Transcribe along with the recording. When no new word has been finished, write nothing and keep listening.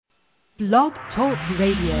Blog Talk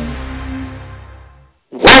Radio.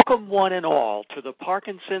 Welcome one and all to the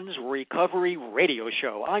Parkinson's Recovery Radio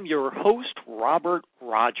Show. I'm your host, Robert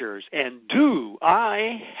Rogers, and do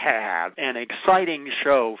I have an exciting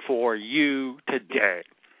show for you today.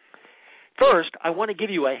 First, I want to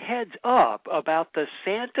give you a heads up about the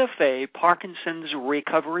Santa Fe Parkinson's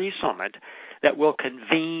Recovery Summit that will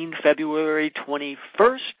convene February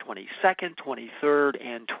 21st, 22nd, 23rd,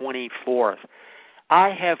 and 24th.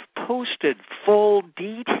 I have posted full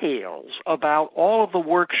details about all of the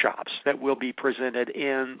workshops that will be presented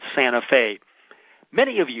in Santa Fe.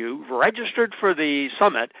 Many of you registered for the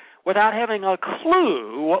summit without having a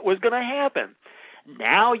clue what was going to happen.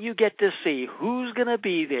 Now you get to see who's going to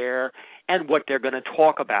be there and what they're going to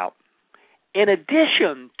talk about. In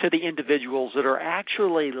addition to the individuals that are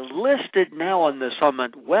actually listed now on the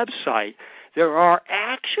summit website, there are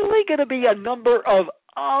actually going to be a number of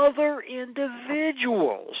other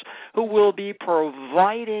individuals who will be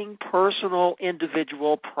providing personal,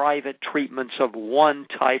 individual, private treatments of one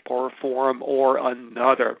type or form or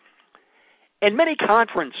another. In many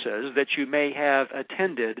conferences that you may have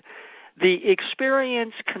attended, the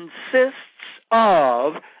experience consists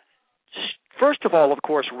of, first of all, of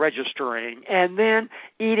course, registering, and then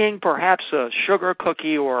eating perhaps a sugar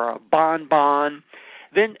cookie or a bonbon.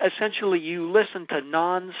 Then essentially you listen to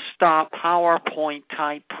non-stop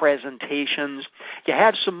PowerPoint-type presentations. You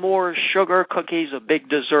have some more sugar cookies, a big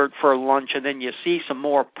dessert for lunch, and then you see some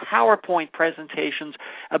more PowerPoint presentations.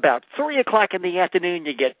 About 3 o'clock in the afternoon,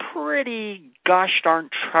 you get pretty gosh darn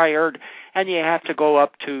tired, and you have to go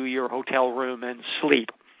up to your hotel room and sleep.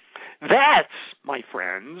 That's, my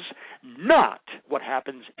friends, not what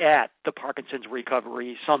happens at the Parkinson's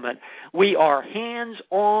Recovery Summit. We are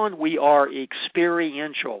hands-on, we are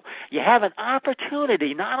experiential. You have an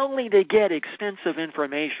opportunity not only to get extensive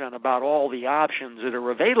information about all the options that are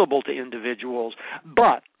available to individuals,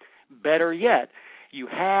 but better yet, you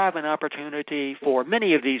have an opportunity for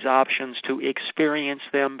many of these options to experience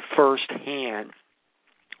them firsthand.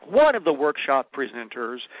 One of the workshop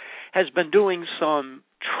presenters has been doing some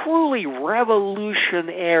truly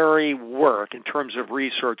revolutionary work in terms of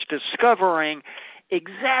research, discovering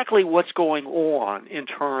exactly what's going on in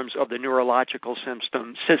terms of the neurological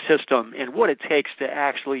system and what it takes to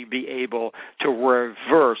actually be able to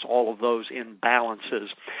reverse all of those imbalances.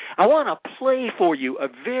 I want to play for you a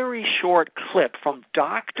very short clip from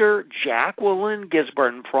Dr. Jacqueline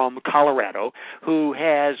Gisborne from Colorado, who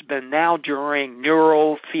has been now doing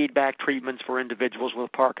neurofeedback treatments for individuals with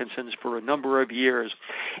Parkinson's for a number of years,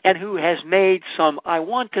 and who has made some, I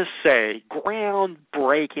want to say,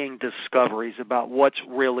 groundbreaking discoveries about what's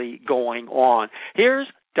really going on. Here's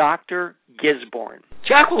Dr. Gisborne.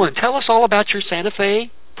 Jacqueline, tell us all about your Santa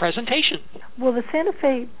Fe presentation. Well, the Santa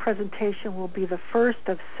Fe presentation will be the first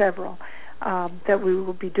of several that we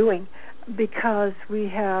will be doing, because we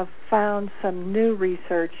have found some new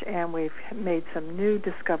research and we've made some new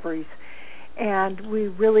discoveries, and we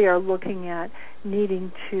really are looking at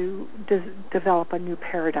needing to develop a new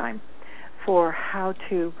paradigm for how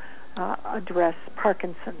to address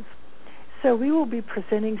Parkinson's. So we will be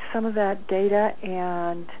presenting some of that data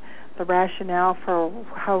and the rationale for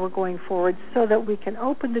how we're going forward so that we can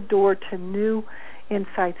open the door to new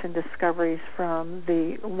insights and discoveries from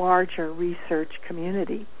the larger research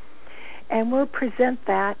community. And we'll present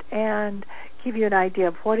that and give you an idea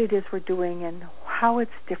of what it is we're doing and how it's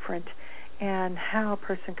different and how a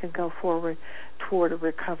person can go forward toward a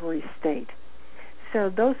recovery state. So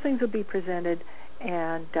those things will be presented,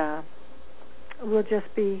 and we'll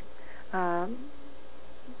just be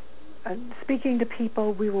speaking to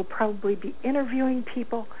people. We will probably be interviewing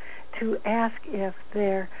people to ask if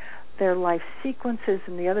their life sequences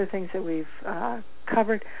and the other things that we've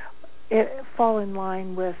covered fall in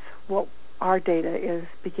line with what our data is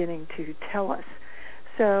beginning to tell us.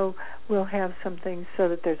 So we'll have some things so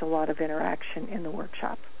that there's a lot of interaction in the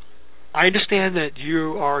workshop. I understand that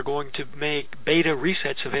you are going to make beta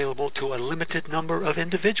resets available to a limited number of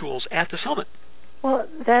individuals at the summit. Well,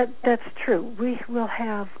 that's true. We will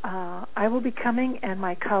have, I will be coming, and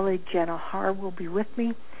my colleague Jenna Har will be with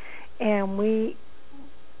me, and we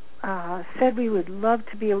said we would love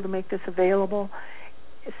to be able to make this available.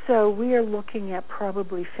 So we are looking at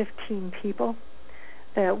probably 15 people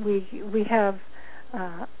that we have.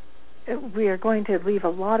 We are going to leave a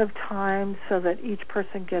lot of time so that each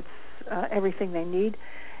person gets everything they need,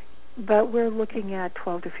 but we're looking at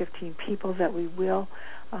 12 to 15 people that we will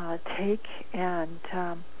take and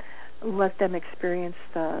let them experience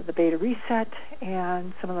the beta reset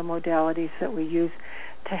and some of the modalities that we use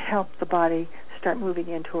to help the body start moving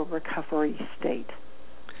into a recovery state.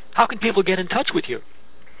 How can people get in touch with you?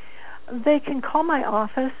 They can call my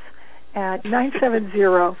office at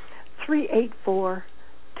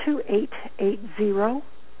 970-384-2880,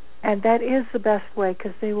 and that is the best way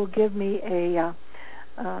because they will give me a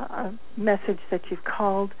message that you've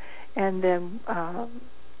called, and then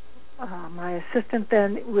my assistant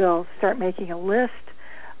then will start making a list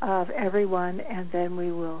of everyone, and then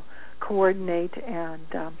we will coordinate and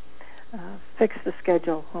fix the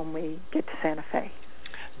schedule when we get to Santa Fe.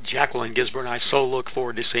 Jacqueline Gisborne, I so look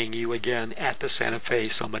forward to seeing you again at the Santa Fe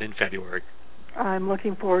Summit in February. I'm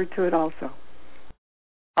looking forward to it also.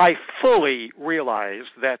 I fully realize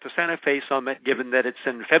that the Santa Fe Summit, given that it's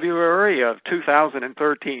in February of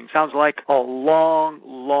 2013, sounds like a long,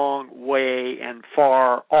 long way and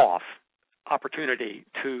far off opportunity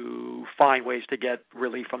to find ways to get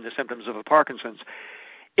relief from the symptoms of Parkinson's.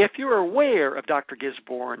 If you're aware of Dr.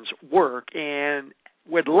 Gisborne's work and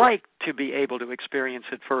would like to be able to experience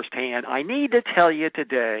it firsthand, I need to tell you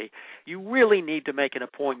today, you really need to make an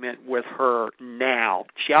appointment with her now.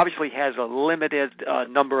 She obviously has a limited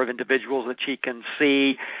number of individuals that she can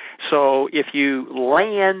see. So if you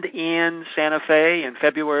land in Santa Fe in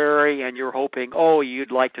February and you're hoping,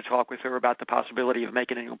 you'd like to talk with her about the possibility of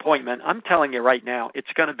making an appointment, I'm telling you right now,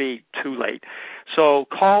 it's going to be too late. So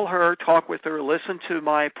call her, talk with her, listen to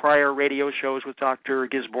my prior radio shows with Dr.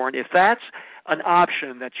 Gisborne. If that's an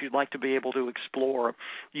option that you'd like to be able to explore,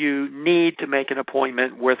 you need to make an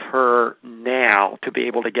appointment with her now to be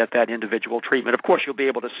able to get that individual treatment. Of course, you'll be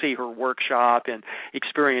able to see her workshop and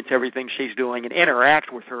experience everything she's doing and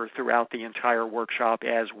interact with her throughout the entire workshop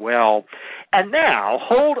as well. And now,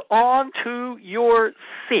 hold on to your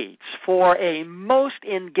seats for a most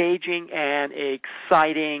engaging and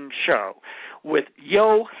exciting show with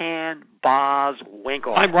Johan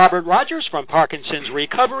Boswinkel. I'm Robert Rogers from Parkinson's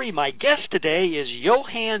Recovery. My guest today is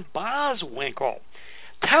Johan Boswinkel.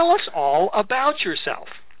 Tell us all about yourself.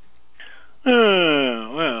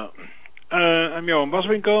 I'm Johan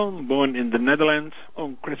Boswinkel, born in the Netherlands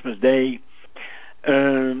on Christmas Day.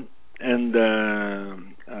 Since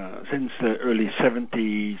the early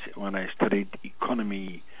 70s, when I studied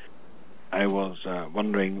economy, I was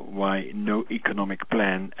wondering why no economic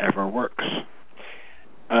plan ever works.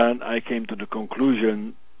 And I came to the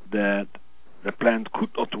conclusion that the plan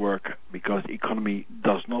could not work because economy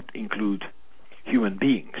does not include human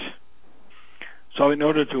beings. So in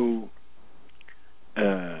order to,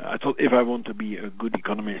 I thought if I want to be a good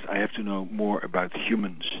economist, I have to know more about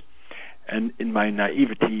humans. And in my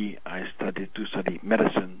naivety, I started to study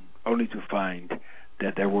medicine, only to find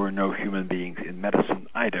that there were no human beings in medicine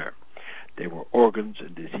either. There were organs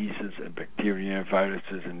and diseases and bacteria,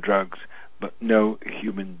 viruses and drugs, but no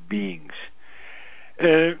human beings.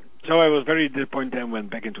 So I was very disappointed and went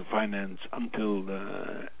back into finance until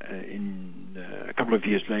a couple of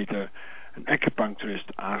years later, an acupuncturist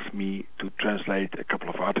asked me to translate a couple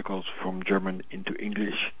of articles from German into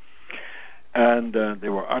English. And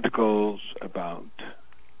there were articles about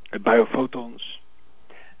biophotons,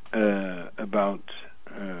 about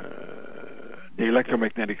the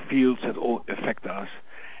electromagnetic fields that all affect us,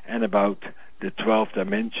 and about the 12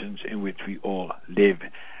 dimensions in which we all live.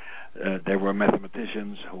 There were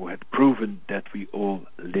mathematicians who had proven that we all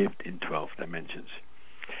lived in 12 dimensions.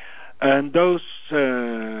 And those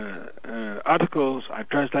articles, I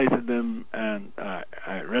translated them, and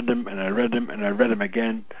I read them, and I read them, and I read them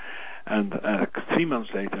again. And 3 months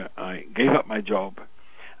later, I gave up my job,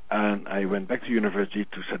 and I went back to university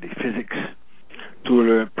to study physics,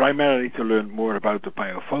 primarily to learn more about the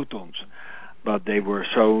biophotons. But they were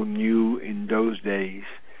so new in those days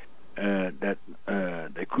that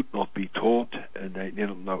they could not be taught. They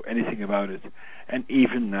didn't know anything about it. And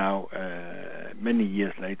even now, many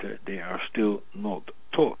years later, they are still not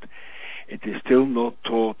taught. It is still not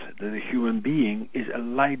taught that a human being is a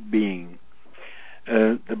light being.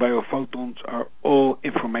 The biophotons are all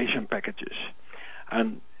information packages.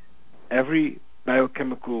 And every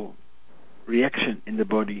biochemical reaction in the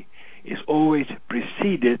body is always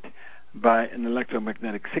preceded by an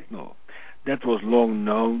electromagnetic signal. That was long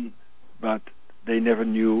known, but they never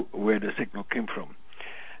knew where the signal came from.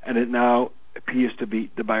 And it now appears to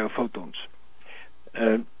be the biophotons.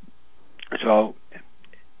 So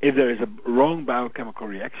if there is a wrong biochemical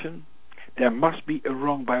reaction, there must be a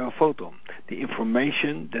wrong biophoton. The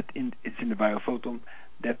information that is in the biophoton,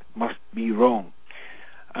 that must be wrong.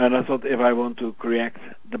 And I thought if I want to correct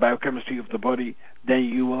the biochemistry of the body, then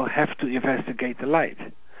you will have to investigate the light.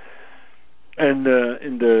 And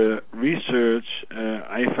in the research,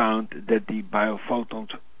 I found that the biophotons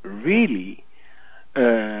really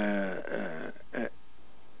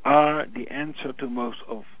are the answer to most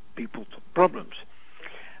of people's problems.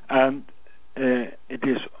 And it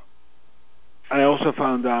is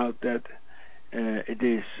found out that it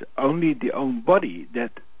is only the own body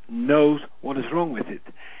that knows what is wrong with it,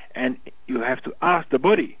 and you have to ask the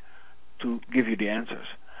body to give you the answers.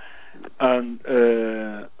 And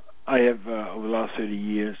I have, over the last 30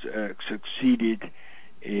 years, succeeded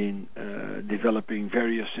in developing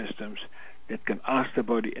various systems that can ask the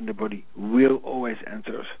body, and the body will always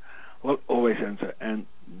answer. And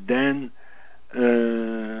then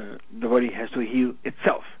the body has to heal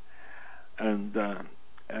itself. And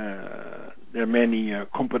there are many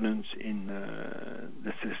components in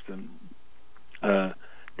the system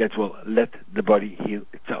that will let the body heal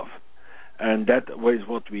itself. And that is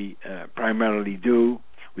what we primarily do.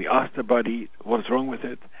 We ask the body what's wrong with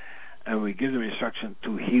it, and we give them instruction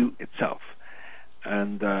to heal itself.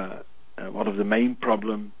 And one of the main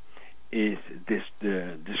problems is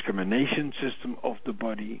the discrimination system of the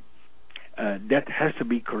body. That has to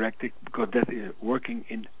be corrected, because that is working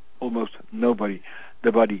in almost nobody.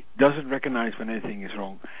 The body doesn't recognize when anything is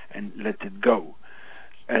wrong and let it go.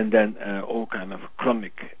 And then all kind of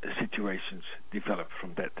chronic situations develop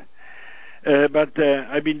from that. But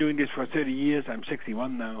I've been doing this for 30 years. I'm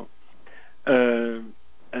 61 now. The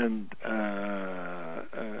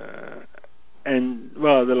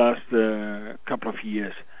last couple of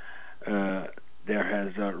years, there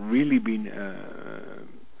has really been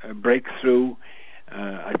a breakthrough.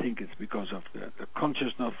 I think it's because of the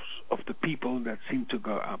consciousness of the people that seem to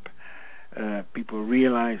go up. People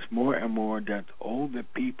realize more and more that all the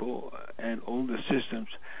people and all the systems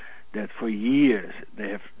that for years they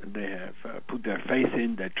have put their faith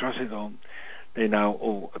in, they trusted on, they now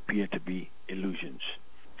all appear to be illusions.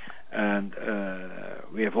 And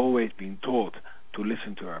we have always been taught to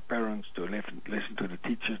listen to our parents, to listen to the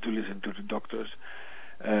teachers, to listen to the doctors,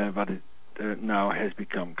 but it now has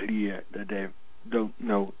become clear that they don't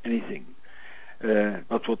know anything.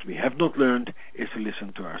 But what we have not learned is to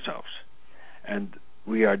listen to ourselves. And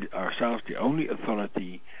we are ourselves the only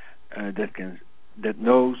authority that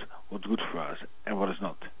knows what's good for us and what is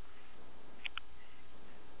not.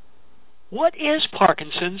 What is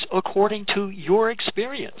Parkinson's according to your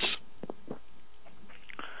experience?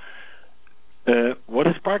 What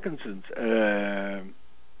is Parkinson's?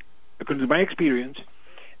 According to my experience,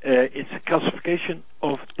 it's a calcification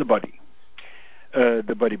of the body.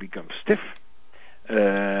 The body becomes stiff,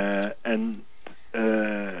 and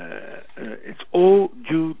it's all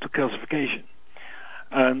due to calcification.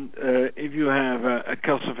 And if you have a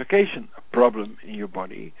calcification problem in your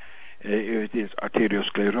body, if it is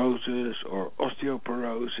arteriosclerosis or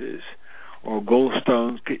osteoporosis or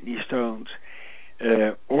gallstones, kidney stones,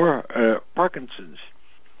 or Parkinson's,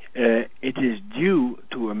 it is due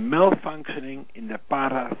to a malfunctioning in the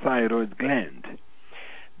parathyroid gland.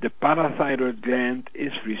 The parathyroid gland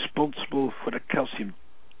is responsible for the calcium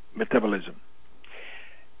metabolism.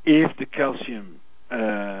 If the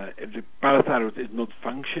parathyroid is not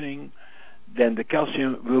functioning, then the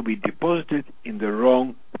calcium will be deposited in the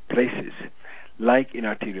wrong places, like in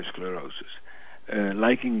arteriosclerosis,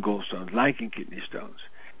 like in gallstones, like in kidney stones.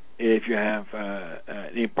 If you have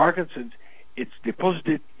in Parkinson's, it's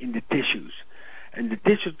deposited in the tissues, and the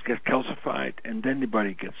tissues get calcified, and then the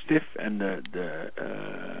body gets stiff, and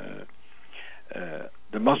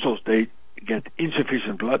the muscles, they get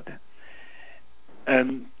insufficient blood,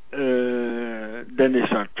 and then they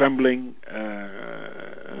start trembling,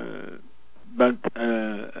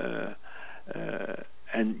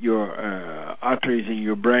 and your arteries in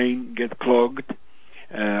your brain get clogged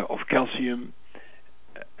of calcium,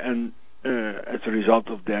 and as a result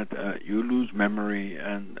of that, you lose memory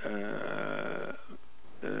and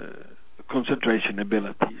concentration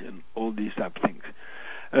abilities and all these type of things.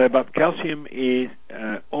 But calcium is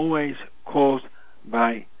always caused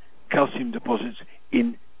by calcium deposits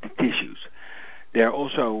in the tissues. There are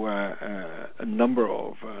also a number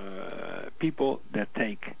of people that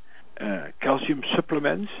take calcium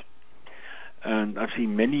supplements, and I've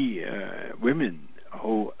seen many women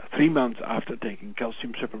who 3 months after taking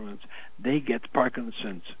calcium supplements, they get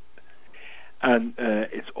Parkinson's. And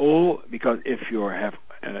it's all because if you have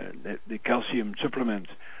the calcium supplements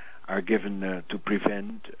are given to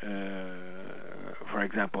prevent, for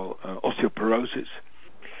example, osteoporosis.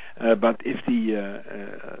 But if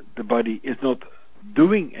the body is not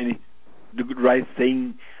doing the right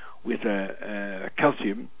thing with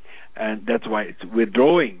calcium, and that's why it's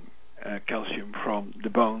withdrawing calcium from the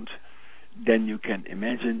bones, then you can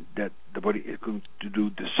imagine that the body is going to do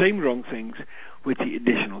the same wrong things with the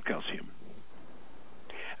additional calcium.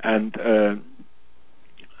 And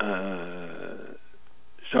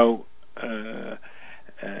so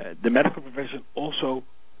the medical profession also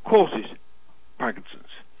causes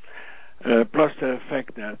Parkinson's. plus the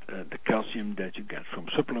fact that the calcium that you get from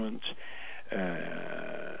supplements,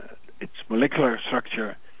 its molecular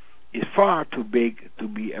structure is far too big to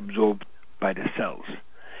be absorbed by the cells.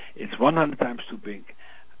 It's 100 times too big,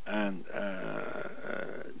 and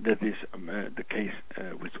that is the case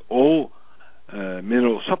with all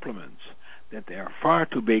mineral supplements, that they are far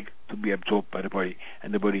too big to be absorbed by the body,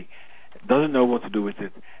 and the body doesn't know what to do with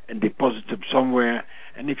it and deposits them somewhere,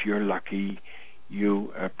 and if you're lucky,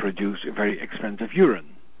 you produce a very expensive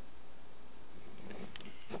urine.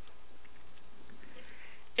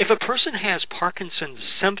 If a person has Parkinson's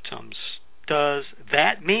symptoms, does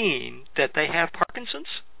that mean that they have Parkinson's?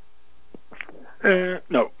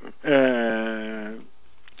 No.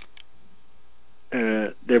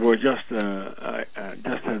 There were I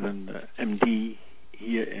just had an MD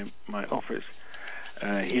here in my office.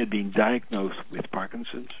 He had been diagnosed with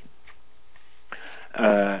Parkinson's.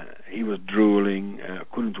 He was drooling,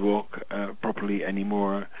 couldn't walk properly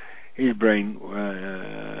anymore. His brain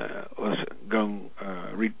was getting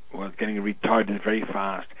retarded very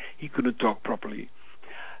fast. He couldn't talk properly.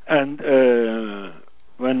 And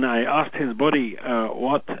when I asked his body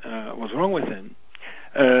what was wrong with him,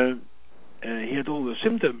 he had all the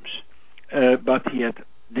symptoms, but he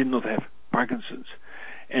did not have Parkinson's.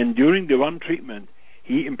 And during the one treatment,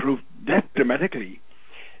 he improved that dramatically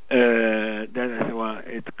that I said, well,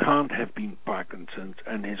 it can't have been Parkinson's.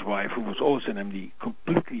 And his wife, who was also an MD,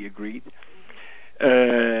 completely agreed.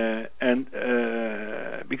 And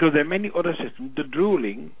because there are many other systems, the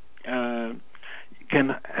drooling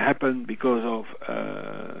can happen because of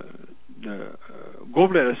the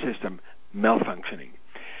gallbladder system malfunctioning.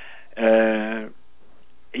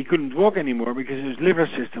 He couldn't walk anymore because his liver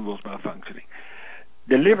system was malfunctioning.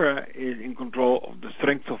 The liver is in control of the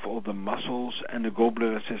strength of all the muscles, and the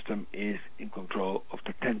gallbladder system is in control of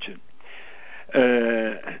the tension.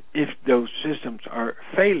 If those systems are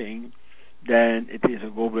failing, then it is a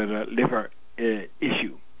gallbladder-liver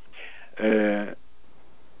issue.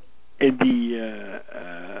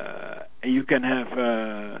 You can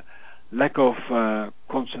have lack of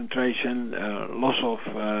concentration, loss of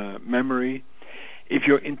memory, if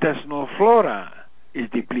your intestinal flora is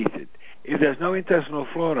depleted. If there's no intestinal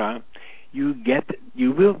flora, you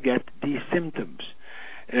will get these symptoms.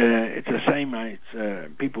 It's the same as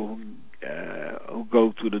people who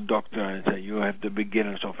go to the doctor and say you have the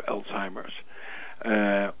beginners of Alzheimer's.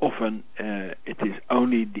 Often it is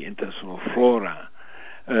only the intestinal flora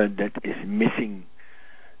that is missing,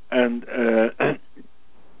 and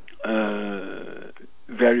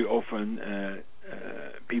very often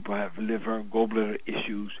people have liver, gallbladder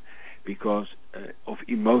issues because of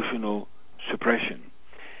emotional suppression.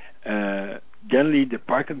 Generally, the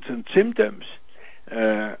Parkinson's symptoms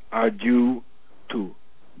are due to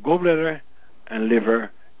gallbladder and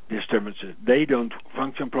liver disturbances. They don't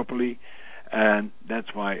function properly, and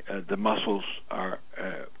that's why the muscles are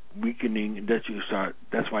weakening. That's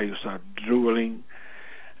why you start drooling.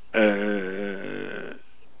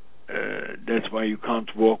 That's why you can't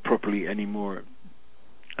walk properly anymore.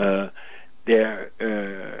 There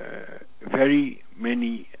are very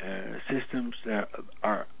many systems that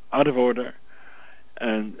are out of order,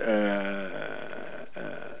 and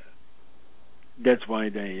that's why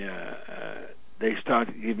they start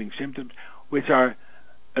giving symptoms which are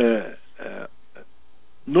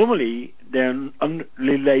normally they're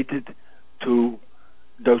unrelated to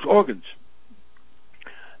those organs.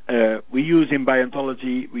 We use in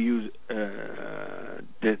biotology,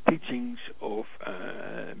 the teachings of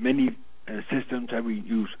many systems, and we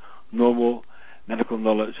use normal medical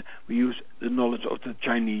knowledge. We use the knowledge of the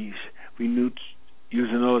Chinese. We use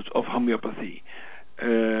the knowledge of homeopathy.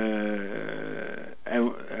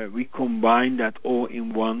 And we combine that all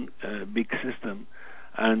in one big system,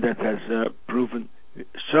 and that has proven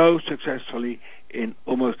so successfully in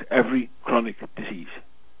almost every chronic disease.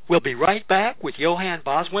 We'll be right back with Johan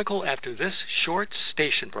Boswinkel after this short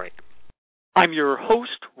station break. I'm your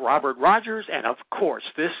host, Robert Rogers, and of course,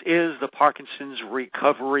 this is the Parkinson's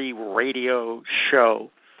Recovery Radio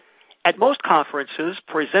Show. At most conferences,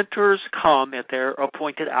 presenters come at their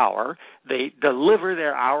appointed hour. They deliver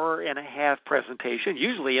their hour-and-a-half presentation,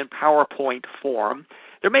 usually in PowerPoint form.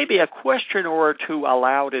 There may be a question or two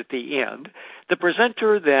allowed at the end. The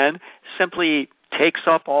presenter then simply takes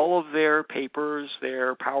up all of their papers,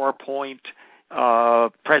 their PowerPoint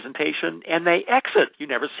presentation, and they exit. You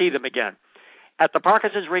never see them again. At the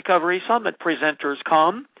Parkinson's Recovery Summit, presenters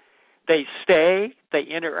come, they stay, they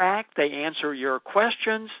interact, they answer your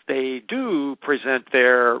questions, they do present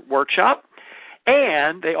their workshop,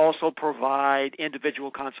 And they also provide individual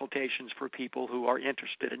consultations for people who are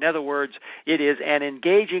interested. In other words, it is an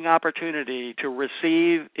engaging opportunity to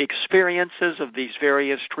receive experiences of these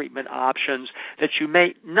various treatment options that you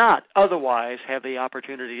may not otherwise have the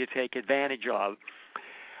opportunity to take advantage of.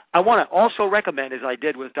 I want to also recommend, as I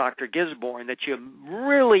did with Dr. Gisborne, that you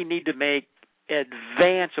really need to make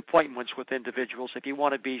advance appointments with individuals if you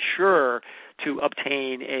want to be sure to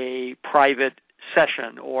obtain a private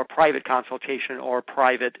session or private consultation or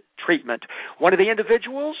private treatment. One of the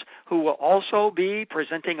individuals who will also be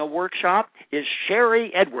presenting a workshop is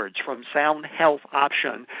Sherry Edwards from Sound Health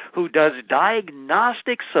Option, who does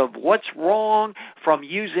diagnostics of what's wrong from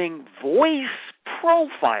using voice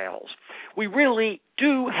profiles. We really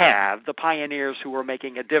do have the pioneers who are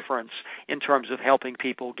making a difference in terms of helping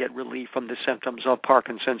people get relief from the symptoms of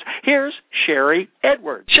Parkinson's. Here's Sherry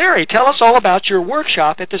Edwards. Sherry, tell us all about your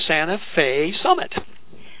workshop at the Santa Fe Summit.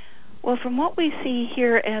 Well, from what we see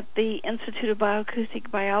here at the Institute of Bioacoustic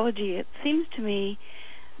Biology, it seems to me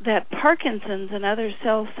that Parkinson's and other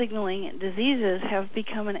cell signaling diseases have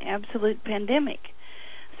become an absolute pandemic.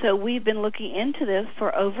 So we've been looking into this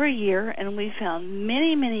for over a year, and we found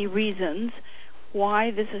many, many reasons why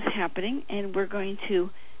this is happening, and we're going to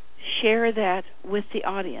share that with the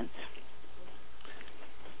audience.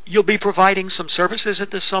 You'll be providing some services at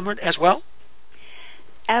the summit as well?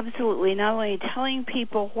 Absolutely. Not only telling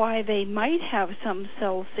people why they might have some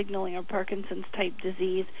cell signaling or Parkinson's type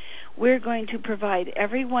disease, we're going to provide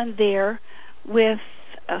everyone there with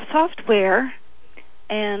a software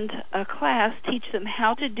and a class, teach them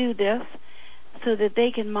how to do this so that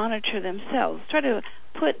they can monitor themselves. Try to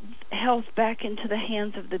put health back into the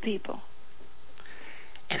hands of the people.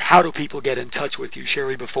 And how do people get in touch with you,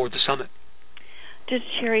 Sherry, before the summit? Just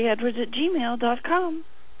sherryedwards@gmail.com.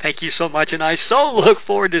 Thank you so much, and I so look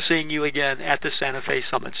forward to seeing you again at the Santa Fe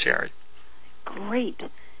Summit, Sherry. Great.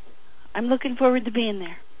 I'm looking forward to being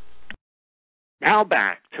there. Now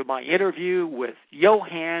back to my interview with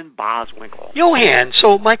Johan Boswinkel. Johan,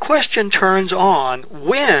 so my question turns on,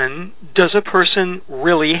 when does a person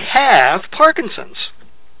really have Parkinson's?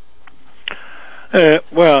 That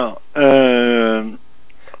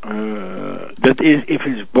is if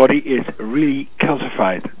his body is really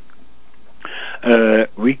calcified.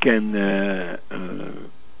 We can,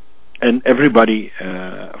 and everybody,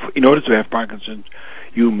 in order to have Parkinson's,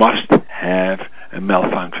 you must have a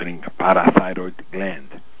malfunctioning parathyroid gland.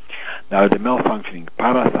 Now, the malfunctioning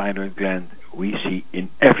parathyroid gland we see in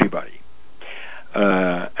everybody,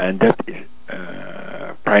 and that is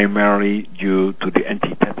primarily due to the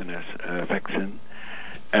anti-tetanus vaccine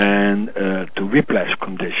and to whiplash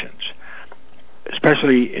conditions.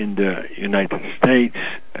 Especially in the United States,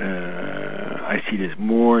 I see this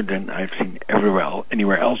more than I've seen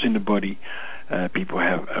anywhere else in the body. People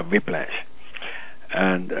have a whiplash.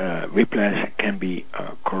 And whiplash can be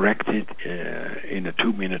corrected in a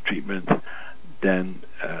 2-minute treatment. Then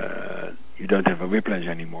you don't have a whiplash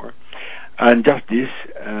anymore. And just this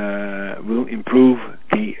will improve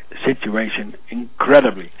the situation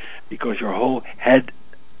incredibly, because your whole head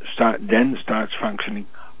starts functioning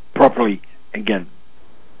properly again.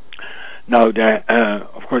 Now,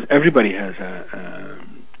 of course, everybody has a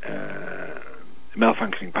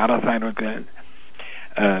malfunctioning parathyroid gland.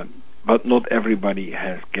 But not everybody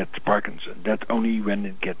gets Parkinson. That's only when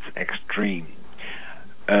it gets extreme.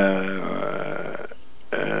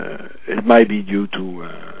 It might be due to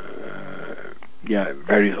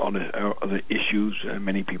various other issues.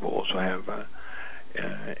 Many people also have,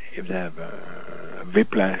 if they have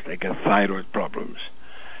whiplash, they get thyroid problems,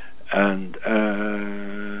 and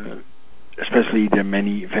especially the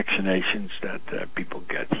many vaccinations that people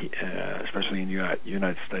get, especially in the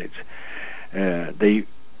United States. They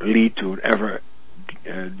lead to an ever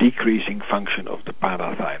decreasing function of the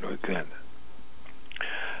parathyroid gland.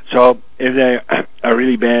 So if they are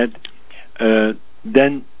really bad,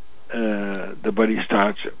 then the body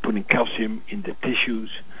starts putting calcium in the tissues,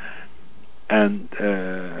 and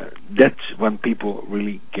that's when people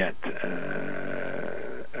really get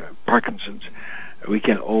Parkinson's. We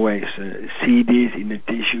can always see this in the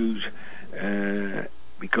tissues,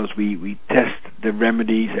 because we test the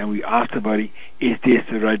remedies and we ask the body, is this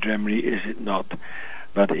the right remedy, is it not?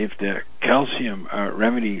 But if the calcium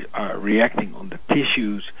remedies are reacting on the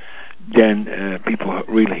tissues, then people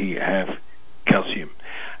really have calcium.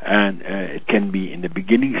 And it can be in the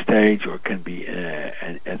beginning stage, or it can be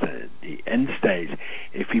at the end stage.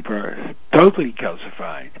 If people are totally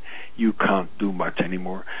calcified, you can't do much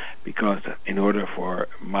anymore, because in order for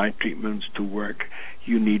my treatments to work,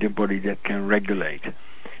 you need a body that can regulate.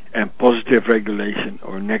 And positive regulation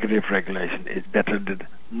or negative regulation is better than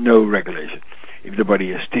no regulation. If the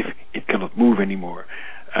body is stiff, it cannot move anymore.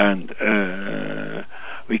 And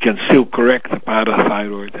we can still correct the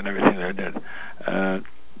parathyroid and everything like that.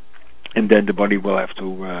 And then the body will have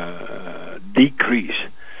to decrease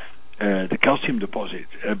the calcium deposit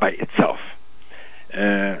by itself.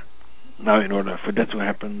 Now, in order for that to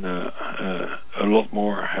happen, a lot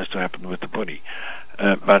more has to happen with the body.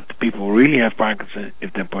 But people really have Parkinson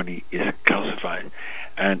if their body is calcified.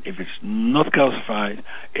 And if it's not calcified,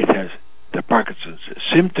 it has the Parkinson's.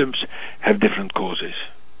 Symptoms have different causes.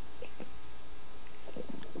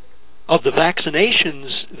 Of the vaccinations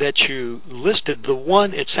that you listed, the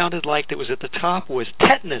one it sounded like that was at the top was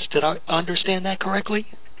tetanus. Did I understand that correctly?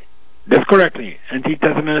 That's correctly.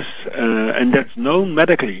 Anti-tetanus, and that's known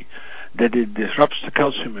medically, that it disrupts the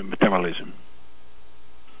calcium in metabolism.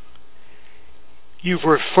 You've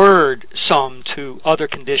referred some to other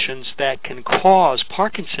conditions that can cause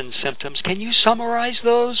Parkinson's symptoms. Can you summarize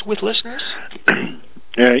those with listeners?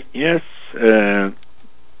 Yes.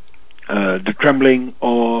 The trembling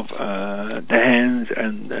of the hands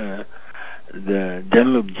and the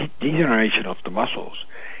general degeneration of the muscles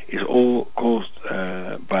is all caused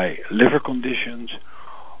by liver conditions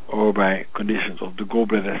or by conditions of the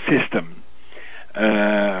gallbladder system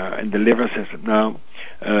and the liver system. Now,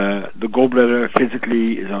 the gallbladder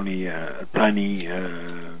physically is only a tiny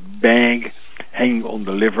bag hanging on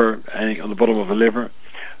the liver, hanging on the bottom of the liver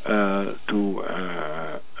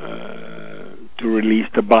to release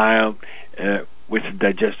the bile with the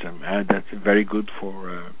digestion. That's very good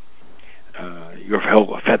for your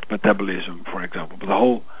whole fat metabolism, for example. But the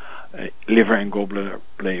whole liver and gallbladder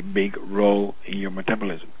play a big role in your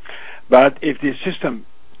metabolism. But if this system,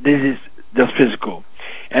 this is just physical.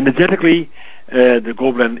 Energetically, the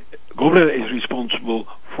gallbladder is responsible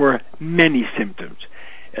for many symptoms.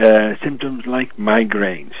 Symptoms like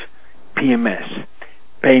migraines, PMS,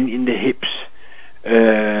 pain in the hips,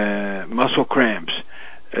 muscle cramps,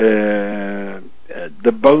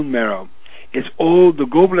 the bone marrow. It's all the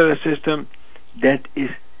gallbladder system that is,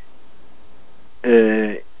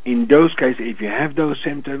 in those cases, if you have those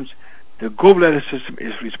symptoms, the gallbladder system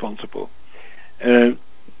is responsible. The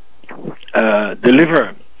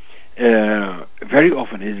liver very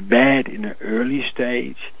often is bad in an early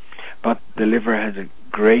stage, but the liver has a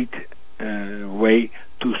great way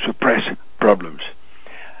to suppress problems.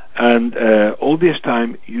 And all this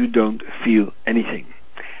time you don't feel anything.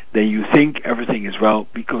 Then you think everything is well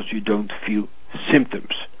because you don't feel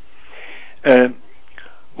symptoms.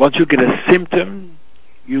 Once you get a symptom,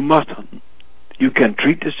 you can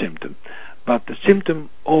treat the symptom, but the symptom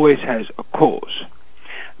always has a cause.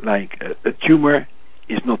 Like a tumor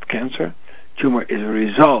is not cancer. Tumor is a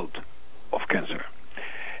result of cancer.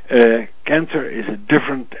 Cancer is a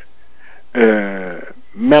different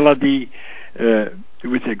malady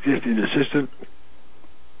which exists in the system,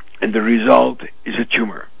 and the result is a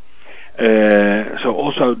tumor. So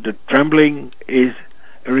also the trembling is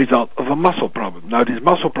a result of a muscle problem. Now this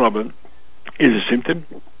muscle problem is a symptom,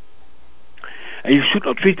 and you should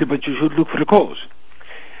not treat it, but you should look for the cause.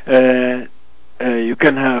 You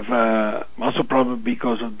can have a muscle problem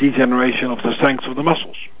because of degeneration of the strength of the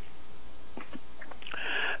muscles.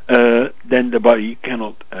 Then the body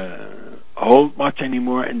cannot hold much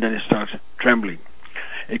anymore, and then it starts trembling.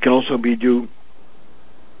 It can also be due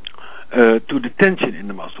to the tension in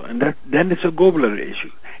the muscle, and then it's a gallbladder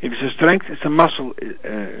issue. If it's a strength, it's a muscle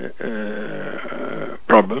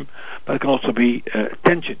problem, but it can also be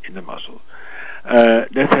tension in the muscle.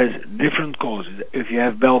 That has different causes. If you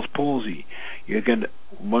have Bell's palsy, you get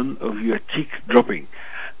one of your cheeks dropping.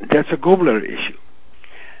 That's a gallbladder issue.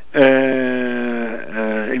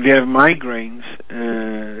 If you have migraines,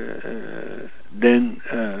 then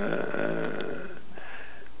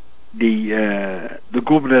the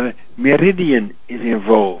gallbladder meridian is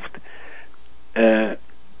involved.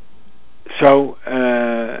 So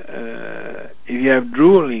if you have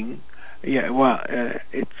drooling,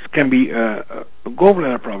 it can be a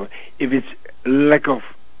gallbladder problem. If it's lack of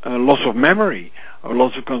loss of memory or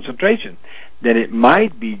loss of concentration, then it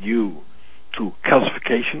might be due to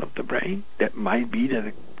calcification of the brain. That might be that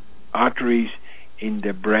the arteries in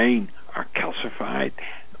the brain are calcified,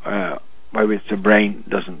 by which the brain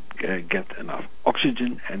doesn't get enough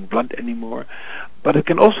oxygen and blood anymore. But it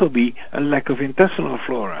can also be a lack of intestinal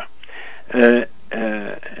flora.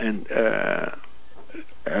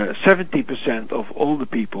 70% of all the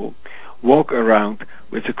people walk around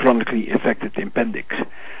with a chronically affected appendix.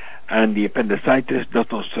 And the appendicitis does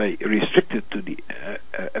not say restricted to the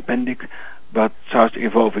appendix, but starts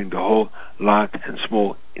involving the whole large and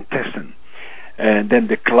small intestine. And then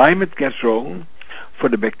the climate gets wrong for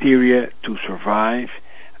the bacteria to survive,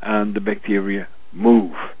 and the bacteria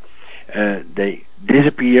move. They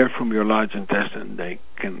disappear from your large intestine. They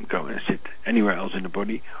can go and sit anywhere else in the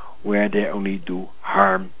body where they only do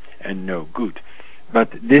harm and no good.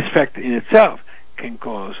 But this fact in itself can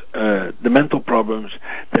cause the mental problems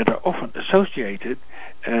that are often associated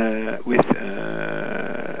with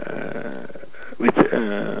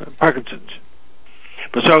Parkinson's.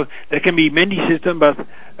 But so there can be many symptoms, but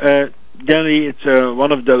generally it's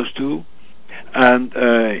one of those two, and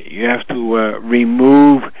you have to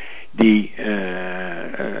remove the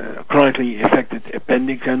chronically affected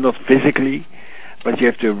appendix, and not physically, but you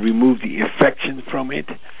have to remove the infection from it.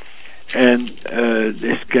 And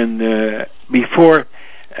this can, before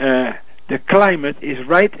the climate is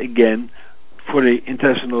right again for the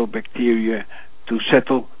intestinal bacteria to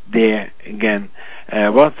settle there again.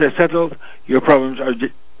 Once they're settled, your problems are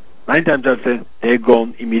 9 times out of 10, they're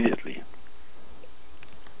gone immediately.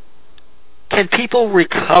 Can people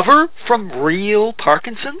recover from real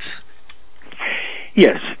Parkinson's?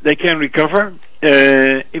 Yes, they can recover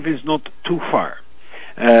if it's not too far.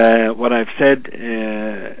 What I've said,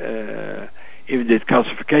 if the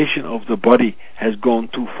calcification of the body has gone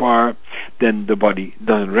too far, then the body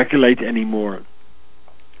doesn't regulate anymore.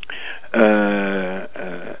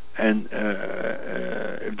 And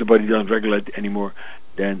if the body doesn't regulate anymore,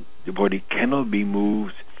 then the body cannot be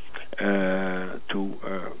moved to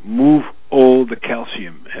move all the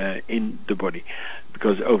calcium in the body,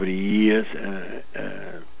 because over the years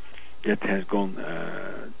that has gone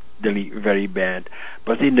very bad.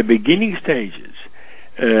 But in the beginning stages,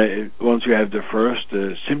 once you have the first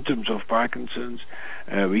symptoms of Parkinson's,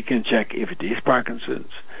 we can check if it is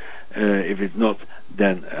Parkinson's. If it's not,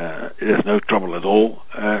 then there's no trouble at all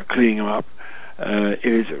cleaning them up. If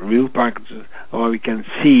it's real Parkinson's, or we can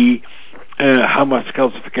see how much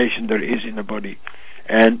calcification there is in the body,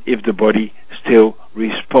 and if the body still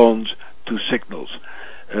responds to signals.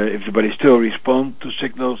 If the body still responds to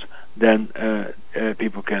signals, then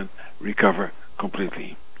people can recover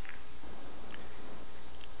completely.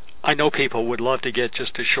 I know people would love to get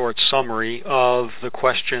just a short summary of the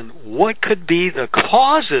question, what could be the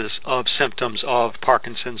causes of symptoms of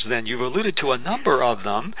Parkinson's then? You've alluded to a number of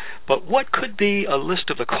them, but what could be a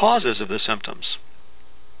list of the causes of the symptoms?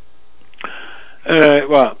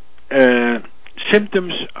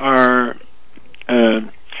 Symptoms are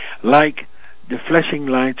like the flashing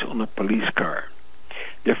lights on a police car.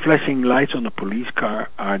 The flashing lights on a police car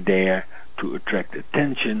are there to attract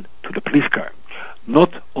attention to the police car, not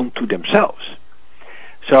onto themselves.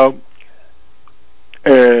 So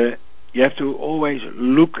you have to always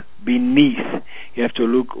look beneath. You have to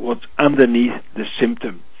look what's underneath the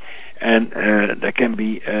symptom. And there can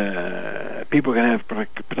be, people can have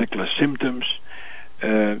particular symptoms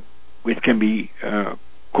which can be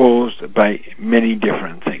caused by many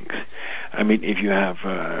different things. I mean, if you have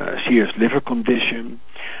a serious liver condition,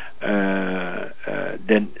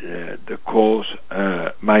 then the cause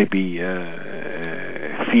might be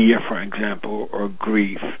fear, for example, or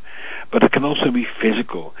grief. But it can also be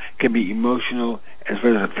physical. It can be emotional as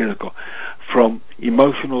well as physical. From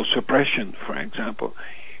emotional suppression, for example,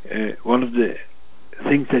 one of the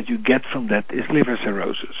things that you get from that is liver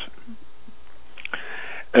cirrhosis.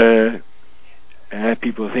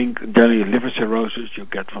 People think generally liver cirrhosis you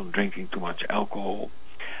get from drinking too much alcohol,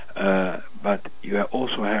 but you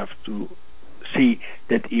also have to see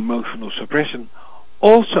that emotional suppression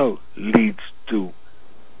also leads to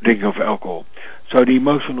drinking of alcohol. So the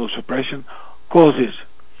emotional suppression causes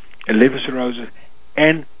a liver cirrhosis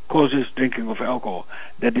and causes drinking of alcohol.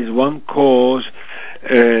 That is one cause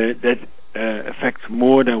that affects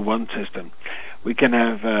more than one system. We can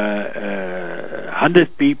have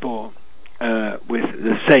 100 people with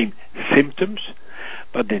the same symptoms,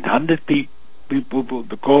 but in 100 people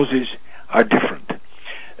the causes are different.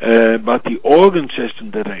 But the organ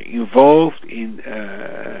systems that are involved in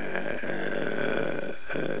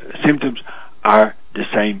symptoms are the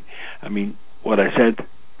same. I mean, what I said,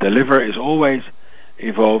 the liver is always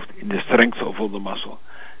involved in the strength of all the muscle.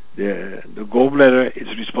 The gallbladder is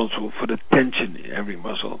responsible for the tension in every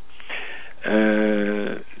muscle.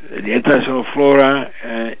 The intestinal flora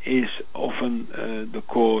is often the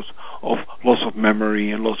cause of loss of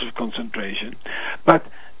memory and loss of concentration. But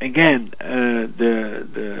again, the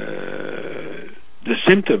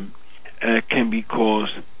symptom can be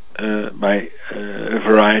caused by a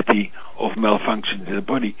variety of malfunctions in the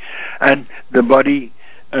body, and the body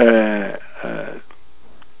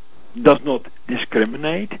does not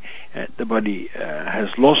discriminate. The body has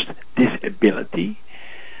lost this ability.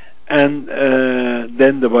 and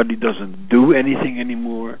then the body doesn't do anything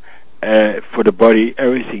anymore. For the body,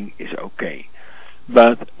 everything is okay.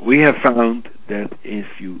 But we have found that if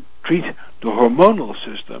you treat the hormonal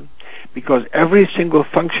system, because every single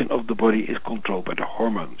function of the body is controlled by the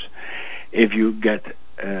hormones, if you get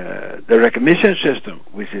the recognition system,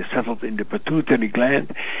 which is settled in the pituitary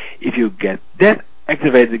gland, if you get that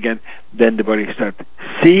activated again, then the body starts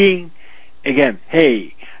seeing again,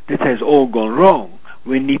 hey, this has all gone wrong,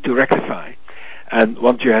 we need to rectify. And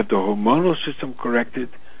once you have the hormonal system corrected,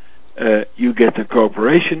 you get the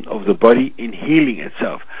cooperation of the body in healing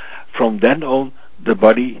itself. From then on, the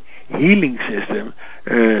body healing system,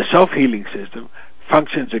 self-healing system,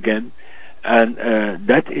 functions again, and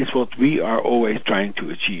that is what we are always trying to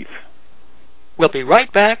achieve. We'll be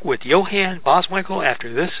right back with Johan Boswinkel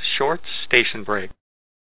after this short station break.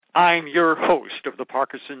 I'm your host of the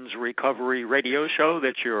Parkinson's Recovery Radio Show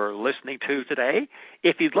that you're listening to today.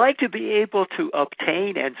 If you'd like to be able to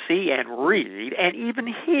obtain and see and read and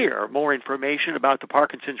even hear more information about the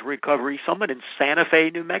Parkinson's Recovery Summit in Santa Fe,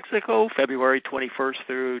 New Mexico, February 21st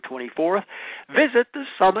through 24th, visit the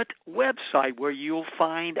Summit website where you'll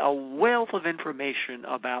find a wealth of information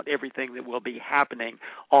about everything that will be happening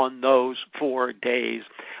on those 4 days.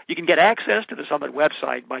 You can get access to the Summit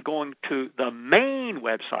website by going to the main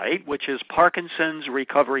website, which is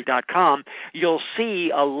parkinsonsrecovery.com. You'll see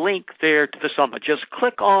a link there to the Summit. Just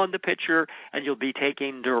click on the picture and you'll be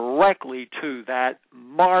taken directly to that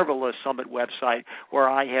marvelous Summit website where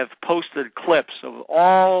I have posted clips of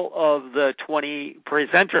all of the 20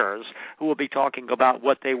 presenters who will be talking about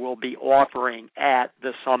what they will be offering at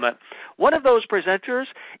the Summit. One of those presenters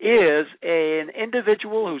is an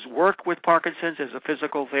individual who's worked with Parkinson's as a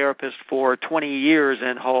physical therapist for 20 years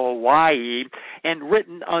in Hawaii and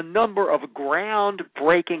written a number of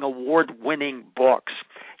groundbreaking award-winning books.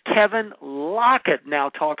 Kevin Lockett now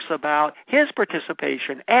talks about his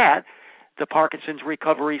participation at the Parkinson's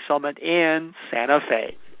Recovery Summit in Santa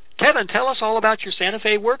Fe. Kevin, tell us all about your Santa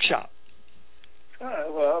Fe workshop.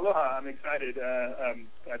 Well, aloha. I'm excited. I'm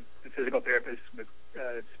a physical therapist with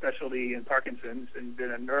specialty in Parkinson's and been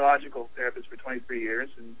a neurological therapist for 23 years.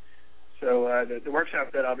 And so the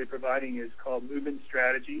workshop that I'll be providing is called Movement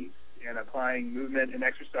Strategies and Applying Movement and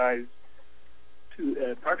Exercise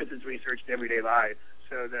to Parkinson's Research to Everyday Life.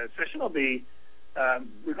 So the session will be,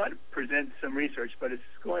 we're going to present some research, but it's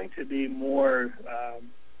going to be more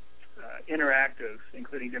interactive,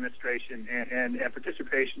 including demonstration and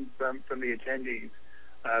participation from the attendees.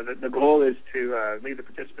 The goal is to leave the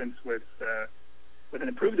participants with an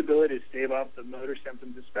improved ability to stave off the motor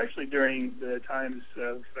symptoms, especially during the times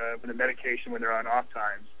of the medication when they're on off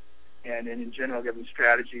times, and in general give them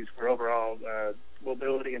strategies for overall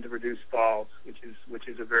mobility and to reduce falls, which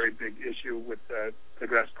is a very big issue with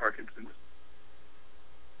progressed Parkinson's.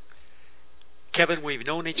 Kevin, we've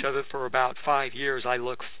known each other for about 5 years. I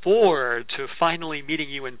look forward to finally meeting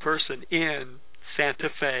you in person in Santa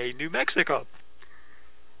Fe, New Mexico.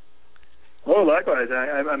 Oh, likewise.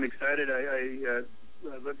 I'm excited. I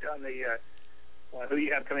looked on the who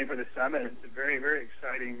you have coming for the summit. It's a very, very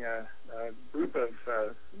exciting group of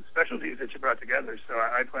specialties that you brought together. So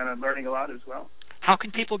I plan on learning a lot as well. How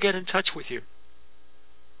can people get in touch with you?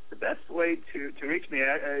 The best way to reach me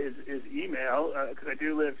is email, because I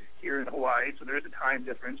do live here in Hawaii, so there is a time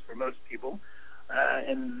difference for most people.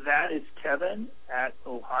 And that is Kevin at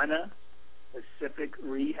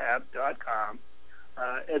ohanapacificrehab.com.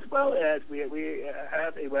 As well as we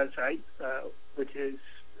have a website, which is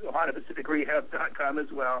ohanapacificrehab.com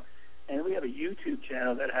as well. And we have a YouTube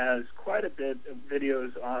channel that has quite a bit of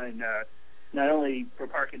videos on not only for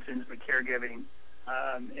Parkinson's but caregiving.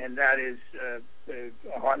 And that is the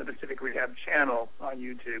Ohana Pacific Rehab channel on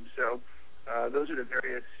YouTube. So those are the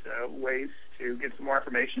various ways to get some more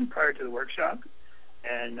information prior to the workshop.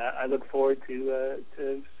 And I look forward to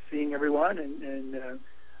seeing everyone and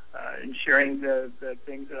sharing the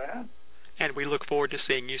things that I have. And we look forward to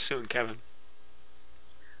seeing you soon, Kevin.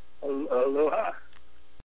 Aloha.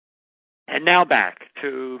 And now back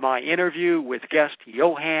to my interview with guest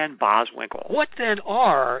Johan Boswinkel. What then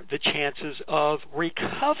are the chances of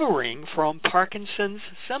recovering from Parkinson's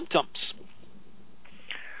symptoms?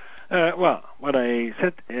 Well, what I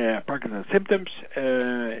said, Parkinson's symptoms,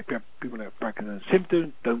 if you have people who have Parkinson's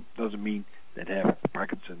symptoms, doesn't mean that they have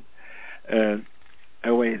Parkinson. I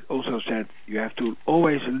also said you have to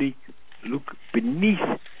always look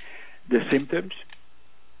beneath the symptoms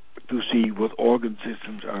to see what organ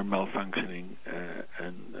systems are malfunctioning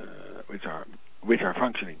and which are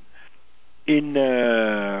functioning. In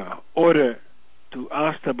order to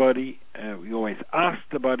ask the body, we always ask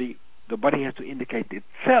the body. The body has to indicate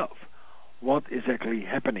itself what is actually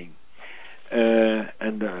happening,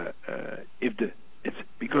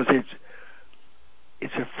 because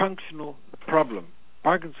it's a functional problem.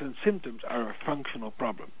 Parkinson's symptoms are a functional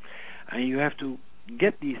problem, and you have to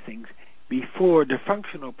get these things before the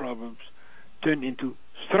functional problems turn into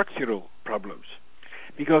structural problems.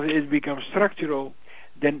 Because it becomes structural,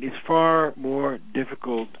 then it's far more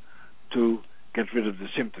difficult to get rid of the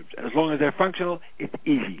symptoms. As long as they're functional, it's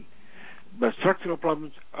easy. But structural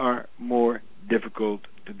problems are more difficult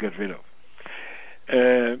to get rid of.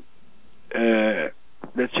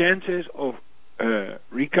 The chances of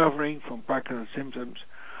recovering from Parkinson's symptoms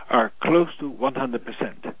are close to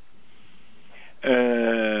 100%.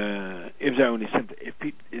 If they're only symptoms,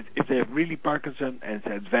 if they have really Parkinson and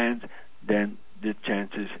it's advanced, then the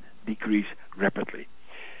chances decrease rapidly.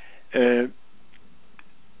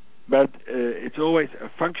 But it's always a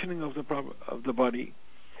functioning of the body,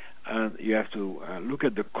 and you have to look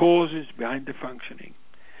at the causes behind the functioning,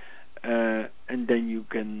 and then you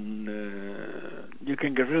can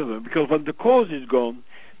get rid of them. Because when the cause is gone,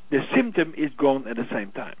 the symptom is gone at the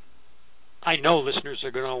same time. I know listeners are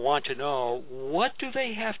going to want to know, what do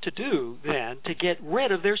they have to do then to get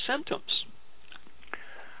rid of their symptoms?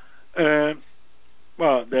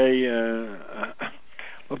 What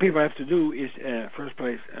people have to do is, first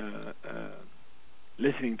place,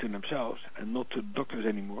 listening to themselves and not to doctors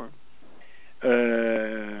anymore.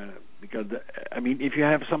 Because, if you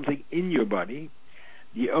have something in your body,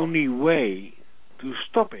 the only way to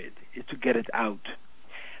stop it is to get it out.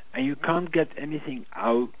 And you can't get anything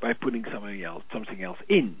out by putting something else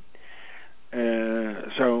in.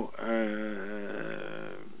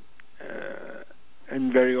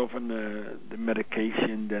 And very often the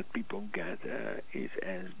medication that people get is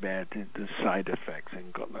as bad as the side effects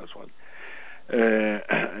and God knows what.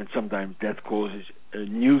 And sometimes that causes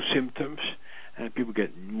new symptoms, and people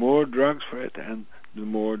get more drugs for it, and the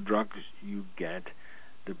more drugs you get,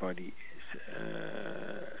 the body is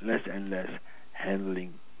less and less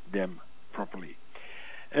handling them properly.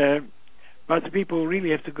 But people really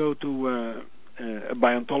have to go to a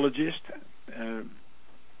biontologist.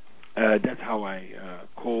 That's how I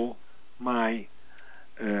call my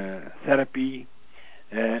therapy.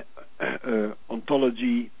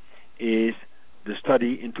 Ontology is the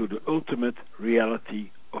study into the ultimate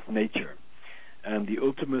reality of nature. And the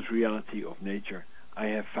ultimate reality of nature I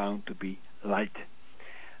have found to be light.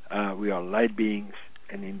 We are light beings,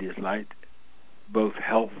 and in this light both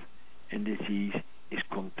health and disease is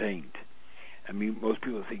contained. Most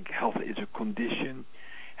people think health is a condition.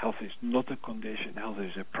 Health is not a condition. Health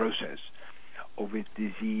is a process of which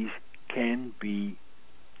disease can be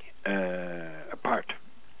a part.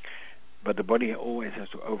 But the body always has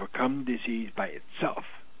to overcome disease by itself.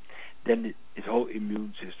 Then its whole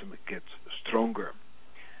immune system gets stronger.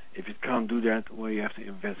 If it can't do that, well, you have to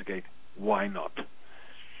investigate why not.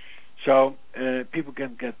 So people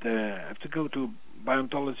have to go to